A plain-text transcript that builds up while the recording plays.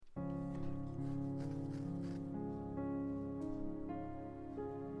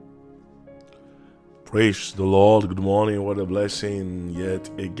Praise the Lord. Good morning. What a blessing yet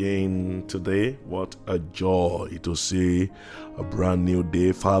again today. What a joy to see a brand new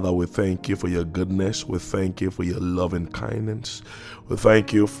day. Father, we thank you for your goodness. We thank you for your loving kindness. We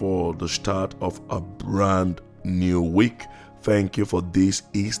thank you for the start of a brand new week. Thank you for this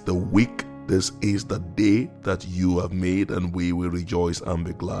is the week. This is the day that you have made, and we will rejoice and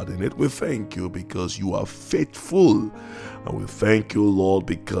be glad in it. We thank you because you are faithful. And we thank you, Lord,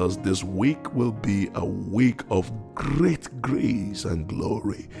 because this week will be a week of great grace and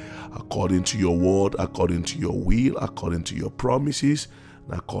glory, according to your word, according to your will, according to your promises,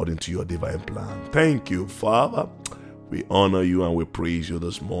 and according to your divine plan. Thank you, Father. We honor you and we praise you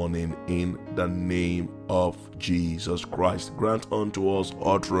this morning in the name of Jesus Christ. Grant unto us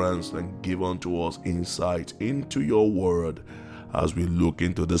utterance and give unto us insight into your word as we look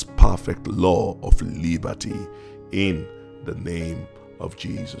into this perfect law of liberty in the name of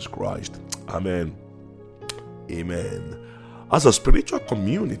Jesus Christ. Amen. Amen. As a spiritual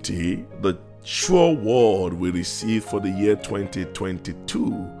community, the sure word we receive for the year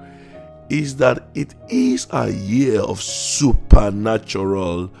 2022 is that it is a year of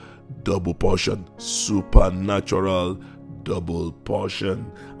supernatural double portion. Supernatural double portion.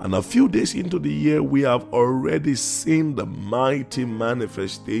 And a few days into the year, we have already seen the mighty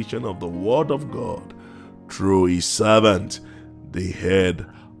manifestation of the word of God through his servant, the head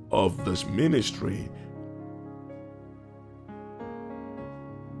of this ministry.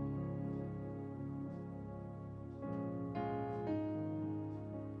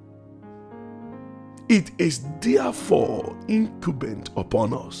 It is therefore incumbent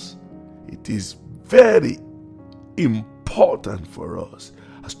upon us. It is very important for us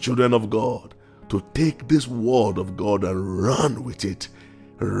as children of God to take this word of God and run with it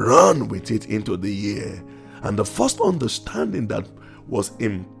into the year. And the first understanding that was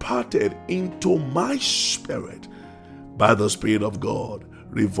imparted into my spirit by the Spirit of God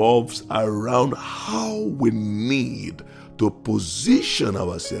revolves around how we need to position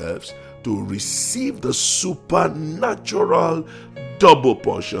ourselves to receive the supernatural double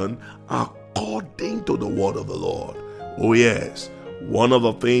portion according to the word of the Lord. Oh yes, one of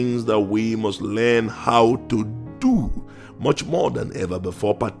the things that we must learn how to do much more than ever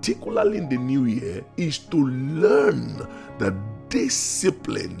before, particularly in the new year, is to learn the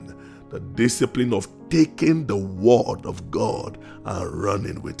discipline of taking the word of God and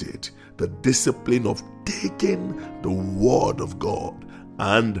running with it. The discipline of taking the word of God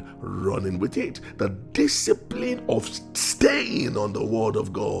and running with it. The discipline of staying on the word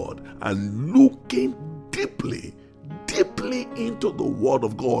of God and looking deeply into the word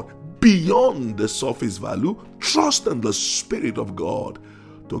of God beyond the surface value, trusting the Spirit of God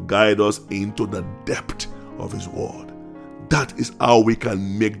to guide us into the depth of his word. That is how we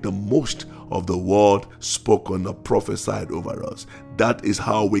can make the most of the word spoken or prophesied over us. That is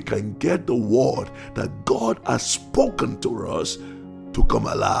how we can get the word that God has spoken to us to come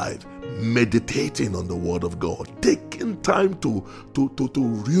alive. Meditating on the word of God, taking time to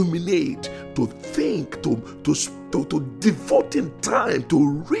ruminate, to think, to devoting time to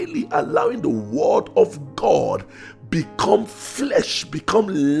really allowing the word of God become flesh, become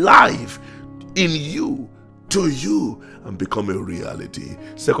life in you, to you, and become a reality.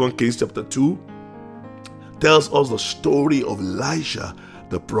 2 Kings chapter 2 tells us the story of Elisha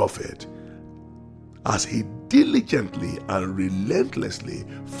the prophet as he diligently and relentlessly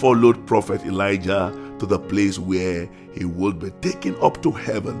followed Prophet Elijah to the place where he would be taken up to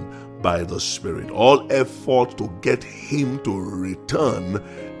heaven by the Spirit. All effort to get him to return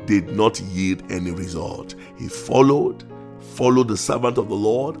did not yield any result. He followed the servant of the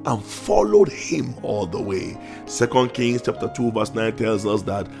Lord and followed him all the way. 2 Kings chapter 2 verse 9 tells us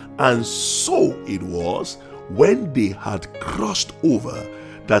that, and so it was when they had crossed over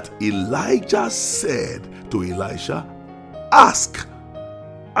that Elijah said to Elisha, Ask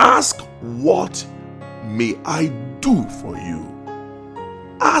what may I do for you?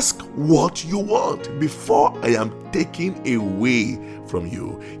 Ask what you want before I am taken away from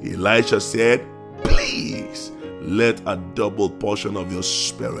you. Elisha said, Please let a double portion of your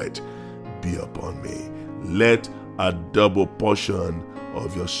spirit be upon me. Let a double portion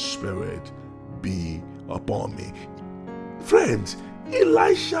of your spirit be upon me. Friends,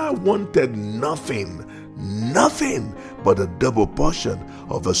 Elisha wanted nothing but a double portion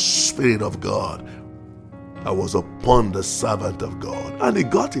of the Spirit of God that was upon the servant of God. And he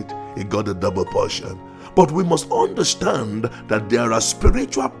got it. He got a double portion. But we must understand that there are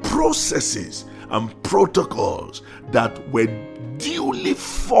spiritual processes and protocols that were duly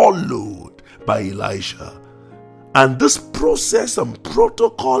followed by Elisha. And this process and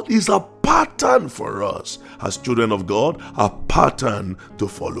protocol is a part pattern for us as children of God, a pattern to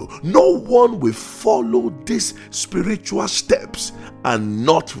follow. No one will follow these spiritual steps and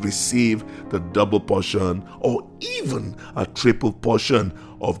not receive the double portion or even a triple portion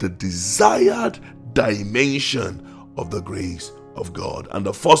of the desired dimension of the grace of God. And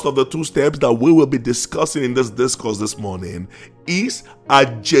the first of the two steps that we will be discussing in this discourse this morning is a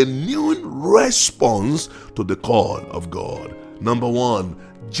genuine response to the call of God. Number one,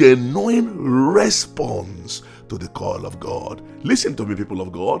 genuine response to the call of God. Listen to me, people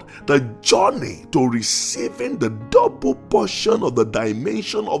of God. The journey to receiving the double portion of the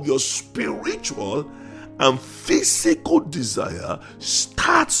dimension of your spiritual and physical desire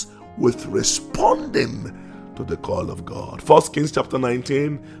starts with responding to the call of God. 1 Kings chapter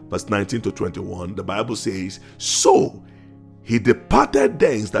 19, verse 19 to 21, the Bible says, "So he departed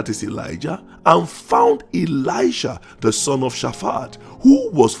thence," that is Elijah, "and found Elisha, the son of Shaphat, who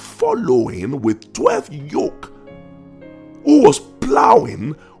was following with 12 yoke, who was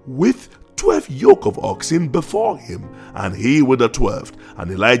plowing with 12 yoke of oxen before him, and he with the 12th.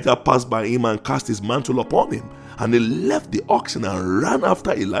 And Elijah passed by him and cast his mantle upon him. And he left the oxen and ran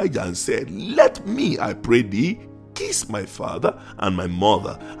after Elijah and said, Let me, I pray thee, kiss my father and my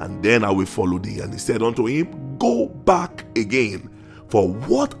mother, and then I will follow thee. And he said unto him, Go back again, for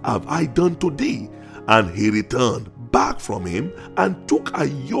what have I done to thee? And he returned back from him and took a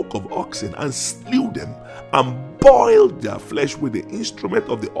yoke of oxen and slew them and boiled their flesh with the instrument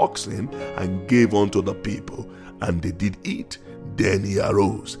of the oxen and gave unto the people. And they did eat. Then he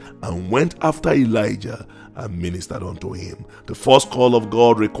arose and went after Elijah and ministered unto him." The first call of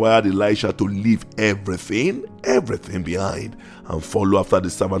God required Elisha to leave everything behind and follow after the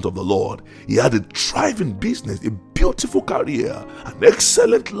servant of the Lord. He had a thriving business, a beautiful career, an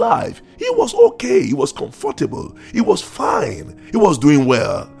excellent life. He was okay. He was comfortable. He was fine. He was doing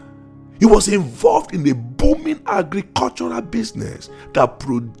well. He was involved in a booming agricultural business that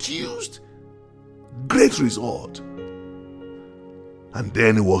produced great result. And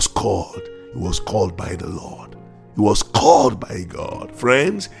then he was called. He was called by the Lord. He was called by God.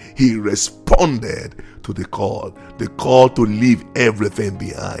 Friends, he responded to the call to leave everything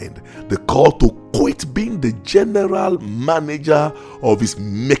behind, the call to quit being the general manager of his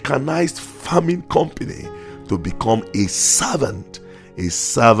mechanized farming company to become a servant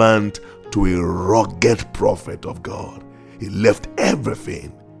to a rugged prophet of God. He left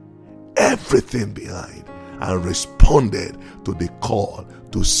everything behind and responded to the call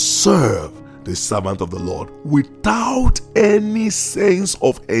to serve the servant of the Lord without any sense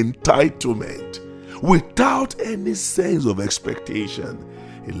of entitlement, without any sense of expectation.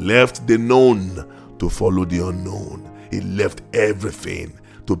 He left the known to follow the unknown. He left everything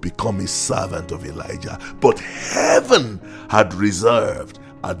to become a servant of Elijah. But heaven had reserved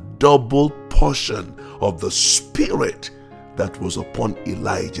a double portion of the Spirit that was upon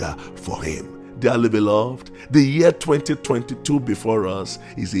Elijah for him. Dearly beloved, the year 2022 before us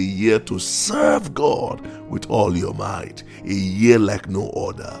is a year to serve God with all your might, a year like no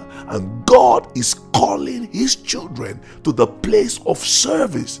other. And God is calling his children to the place of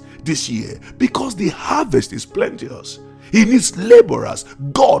service this year because the harvest is plenteous. He needs laborers.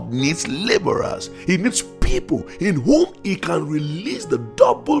 God needs laborers. He needs people in whom he can release the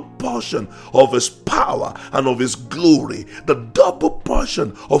double portion of his power and of his glory, the double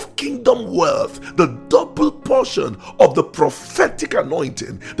portion of kingdom wealth, the double portion of the prophetic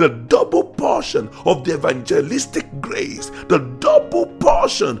anointing, the double portion of the evangelistic grace, the double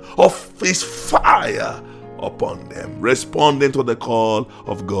portion of his fire upon them. Responding to the call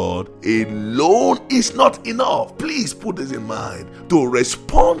of God alone is not enough. Please put this in mind. To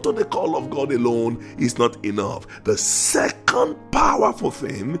respond to the call of God alone is not enough. The second powerful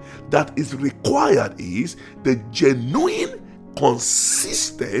thing that is required is the genuine,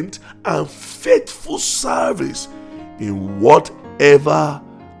 consistent, and faithful service in whatever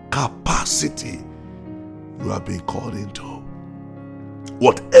capacity you are being called into.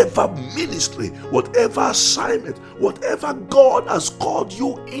 Whatever ministry, whatever assignment, whatever God has called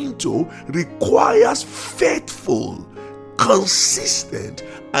you into requires faithful, consistent,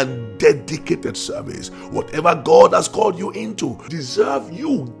 and dedicated service. Whatever God has called you into deserves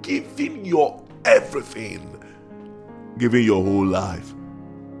you giving your everything, giving your whole life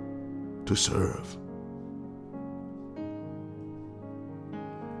to serve.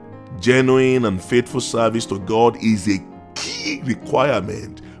 Genuine and faithful service to God is a key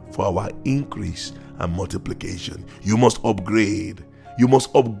requirement for our increase and multiplication. You must upgrade You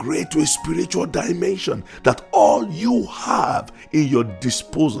must upgrade to a spiritual dimension that all you have in your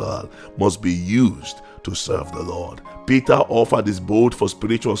disposal must be used to serve the Lord. Peter offered his boat for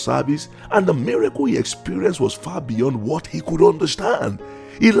spiritual service, and the miracle he experienced was far beyond what he could understand.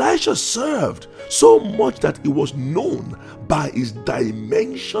 Elisha served so much that he was known by his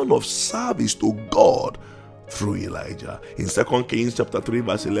dimension of service to God through Elijah. In 2 Kings chapter 3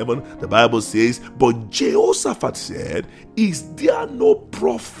 verse 11, the Bible says, "But Jehoshaphat said, Is there no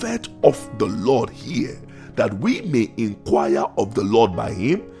prophet of the Lord here, that we may inquire of the Lord by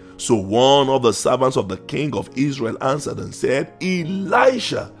him?" So one of the servants of the king of Israel answered and said,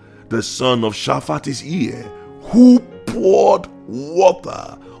 "Elisha, the son of Shaphat, is here, who poured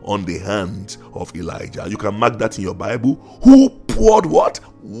water on the hands of Elijah." You can mark that in your Bible. Who poured what?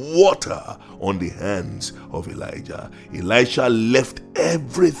 Water on the hands of Elijah. Elisha left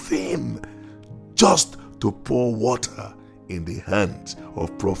everything just to pour water in the hands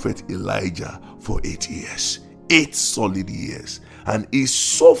of prophet Elijah for 8 years. 8 solid years. And he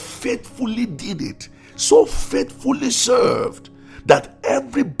so faithfully did it, so faithfully served, that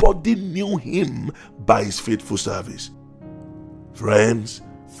everybody knew him by his faithful service. Friends,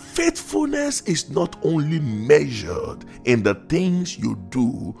 faithfulness is not only measured in the things you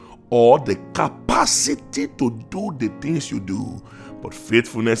do or the capacity to do the things you do, but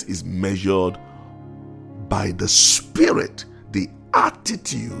faithfulness is measured by the spirit, the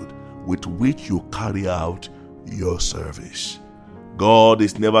attitude with which you carry out your service. God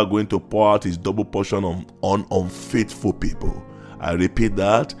is never going to pour out his double portion on unfaithful people. I repeat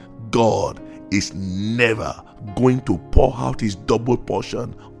that. God is never going to pour out his double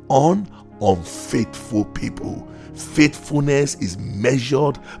portion on unfaithful people. Faithfulness is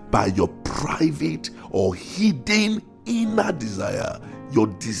measured by your private or hidden inner desire. Your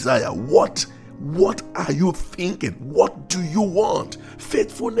desire. What are you thinking? What do you want?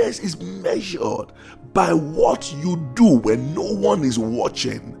 Faithfulness is measured by what you do when no one is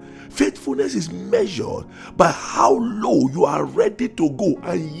watching. Faithfulness is measured by how low you are ready to go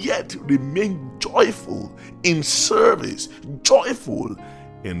and yet remain joyful in service, joyful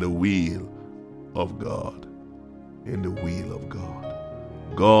in the will of God. In the will of God.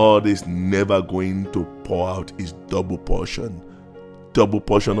 God is never going to pour out his double portion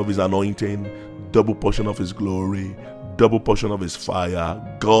of his anointing, double portion of his glory, double portion of his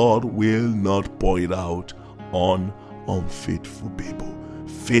fire. God will not pour it out on unfaithful people.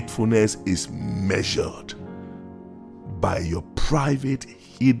 Faithfulness is measured by your private,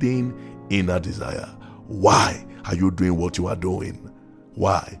 hidden, inner desire. Why are you doing what you are doing?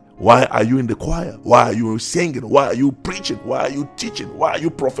 Why? Why are you in the choir? Why are you singing? Why are you preaching? Why are you teaching? Why are you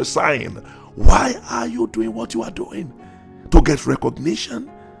prophesying? Why are you doing what you are doing? To get recognition?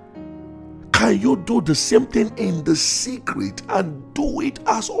 Can you do the same thing in the secret and do it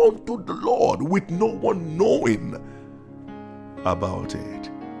as unto the Lord with no one knowing about it?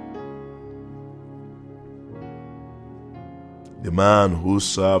 The man who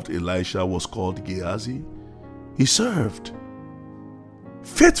served Elisha was called Gehazi. He served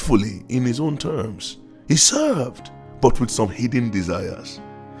faithfully in his own terms. He served, but with some hidden desires.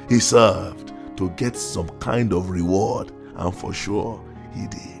 He served to get some kind of reward, and for sure he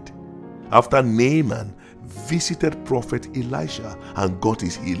did. After Naaman visited prophet Elisha and got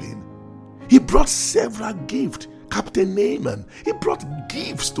his healing, he brought several gifts. Captain Naaman, he brought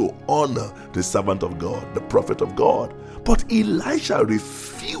gifts to honor the servant of God, the prophet of God. But Elisha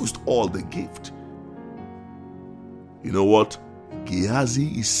refused all the gift. You know what? Gehazi,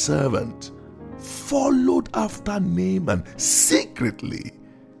 his servant, followed after Naaman secretly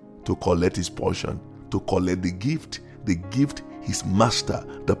to collect his portion, to collect the gift his master,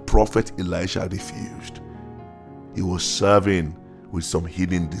 the prophet Elisha, refused. He was serving with some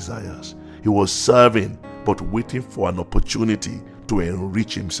hidden desires. He was serving but waiting for an opportunity to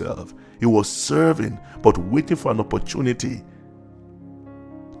enrich himself. He was serving but waiting for an opportunity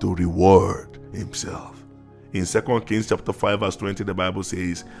to reward himself. In 2 Kings chapter 5 verse 20, the Bible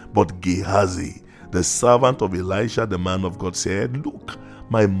says, "But Gehazi, the servant of Elisha, the man of God, said, Look,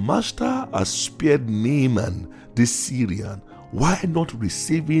 my master has spared Naaman, this Syrian. Why not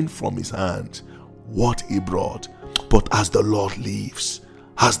receiving from his hand what he brought? But as the Lord lives,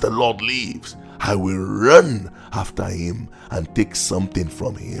 I will run after him and take something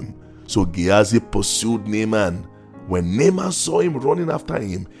from him." So Gehazi pursued Naaman. When Naaman saw him running after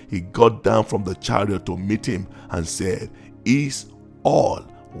him, he got down from the chariot to meet him and said, "Is all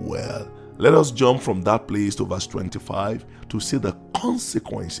well?" Let us jump from that place to verse 25 to see the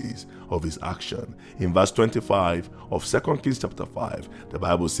consequences of his action. In verse 25 of 2 Kings chapter 5, the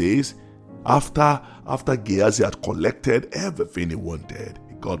Bible says, After Gehazi had collected everything he wanted,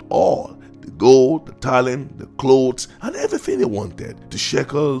 he got all the gold, the talent, the clothes, and everything he wanted, the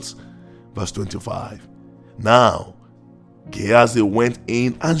shekels. Verse 25. Now, Gehazi went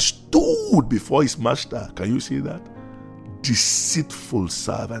in and stood before his master. Can you see that? Deceitful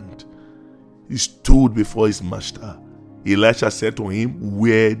servant. He stood before his master. Elisha said to him,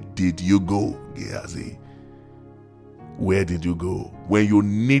 "Where did you go, Gehazi? Where did you go? When you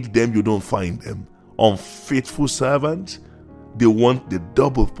need them, you don't find them. Unfaithful servants, they want the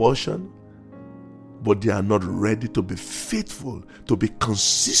double portion, but they are not ready to be faithful, to be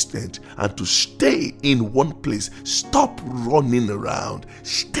consistent, and to stay in one place. Stop running around.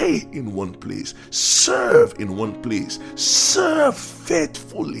 Stay in one place. Serve in one place. Serve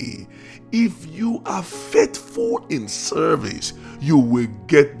faithfully. If you are faithful in service, you will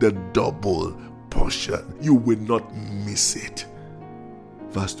get the double portion. You will not miss it."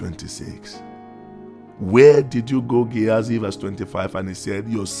 Verse 26. "Where did you go, Gehazi?" Verse 25. And he said,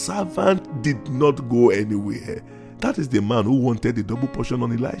 "Your servant did not go anywhere." That is the man who wanted the double portion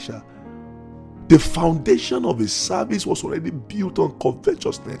on Elisha. The foundation of his service was already built on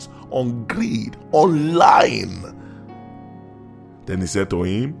covetousness, on greed, on lying. Then he said to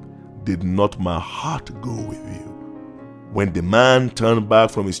him, "Did not my heart go with you when the man turned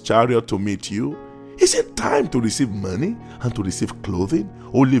back from his chariot to meet you? Is it time to receive money and to receive clothing,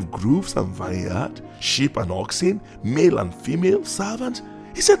 olive groves and vineyard, sheep and oxen, male and female servants?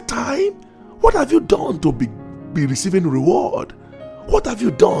 Is it time? What have you done to be receiving reward? What have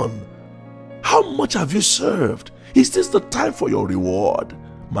you done? How much have you served? Is this the time for your reward?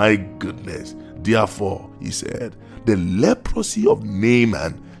 My goodness. Therefore," he said, "the leprosy of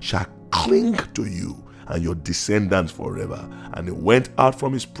Naaman shall cling to you and your descendants forever." And he went out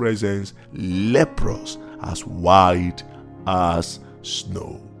from his presence, leprous, as white as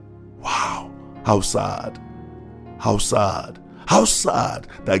snow. Wow, how sad. How sad. How sad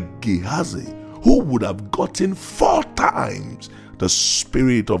that Gehazi, who would have gotten 4 times the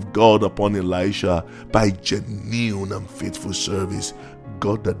Spirit of God upon Elisha by genuine and faithful service,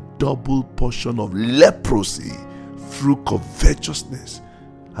 got the double portion of leprosy through covetousness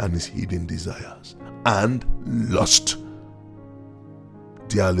and his hidden desires and lust.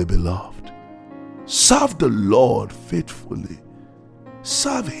 Dearly beloved, serve the Lord faithfully.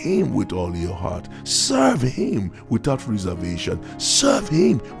 Serve Him with all your heart. Serve Him without reservation. Serve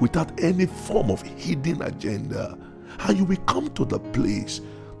Him without any form of hidden agenda. And you will come to the place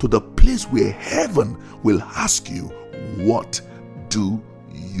where heaven will ask you, what do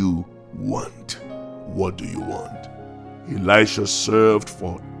you want? What do you want? Elisha served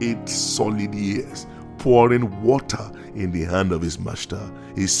for 8 solid years, pouring water in the hand of his master.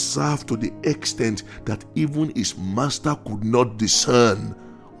 He served to the extent that even his master could not discern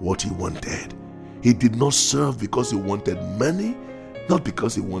what he wanted. He did not serve because he wanted money, not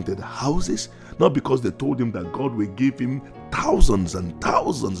because he wanted houses, not because they told him that God will give him thousands and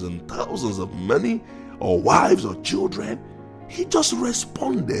thousands and thousands of money or wives or children. He just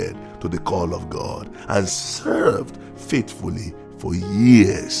responded to the call of God and served faithfully for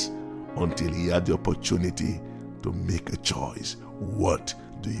years until he had the opportunity to make a choice. What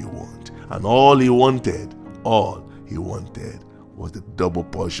do you want? And all he wanted was the double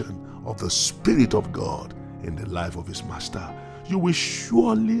portion of the Spirit of God in the life of his master. You will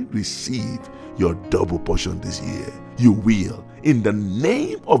surely receive your double portion this year. You will. In the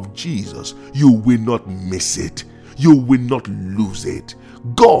name of Jesus, you will not miss it. You will not lose it.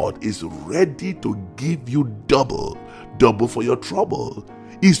 God is ready to give you double for your trouble.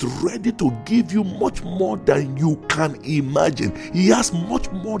 He's ready to give you much more than you can imagine. He has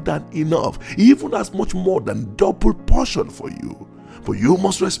much more than enough. He even has much more than double portion for you. But you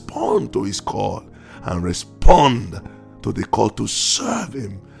must respond to his call and respond to the call to serve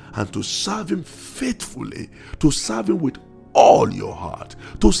him and to serve him faithfully, to serve him with all your heart,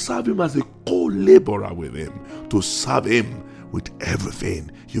 to serve him as a co-laborer with him, to serve him with everything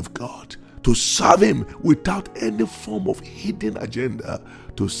you've got, to serve him without any form of hidden agenda,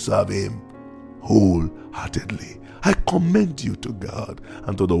 to serve him wholeheartedly. I commend you to God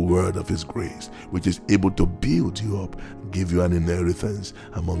and to the word of his grace, which is able to build you up, give you an inheritance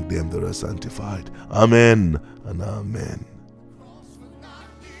among them that are sanctified. Amen and amen.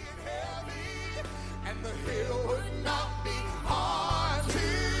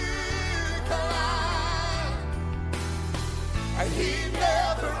 He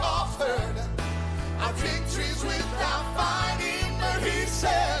never offered our victories without fighting, but he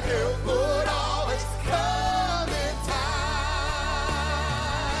said he'll would always come in time.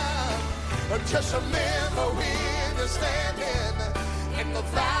 Just remember when you're standing in the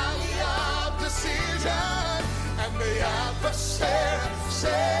valley of decision, and the adversary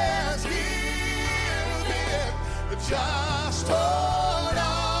says give in. Just hold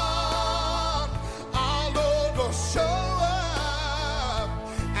on. Our Lord will show up,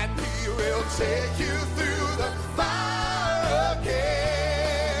 and He will take you through the fire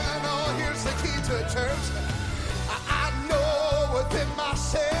again. Oh, here's the key to it, church. I know within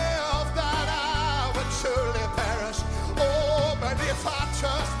myself that I would surely perish. Oh, but if I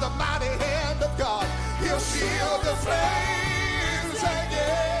trust the mighty hand of God, He'll shield the flame.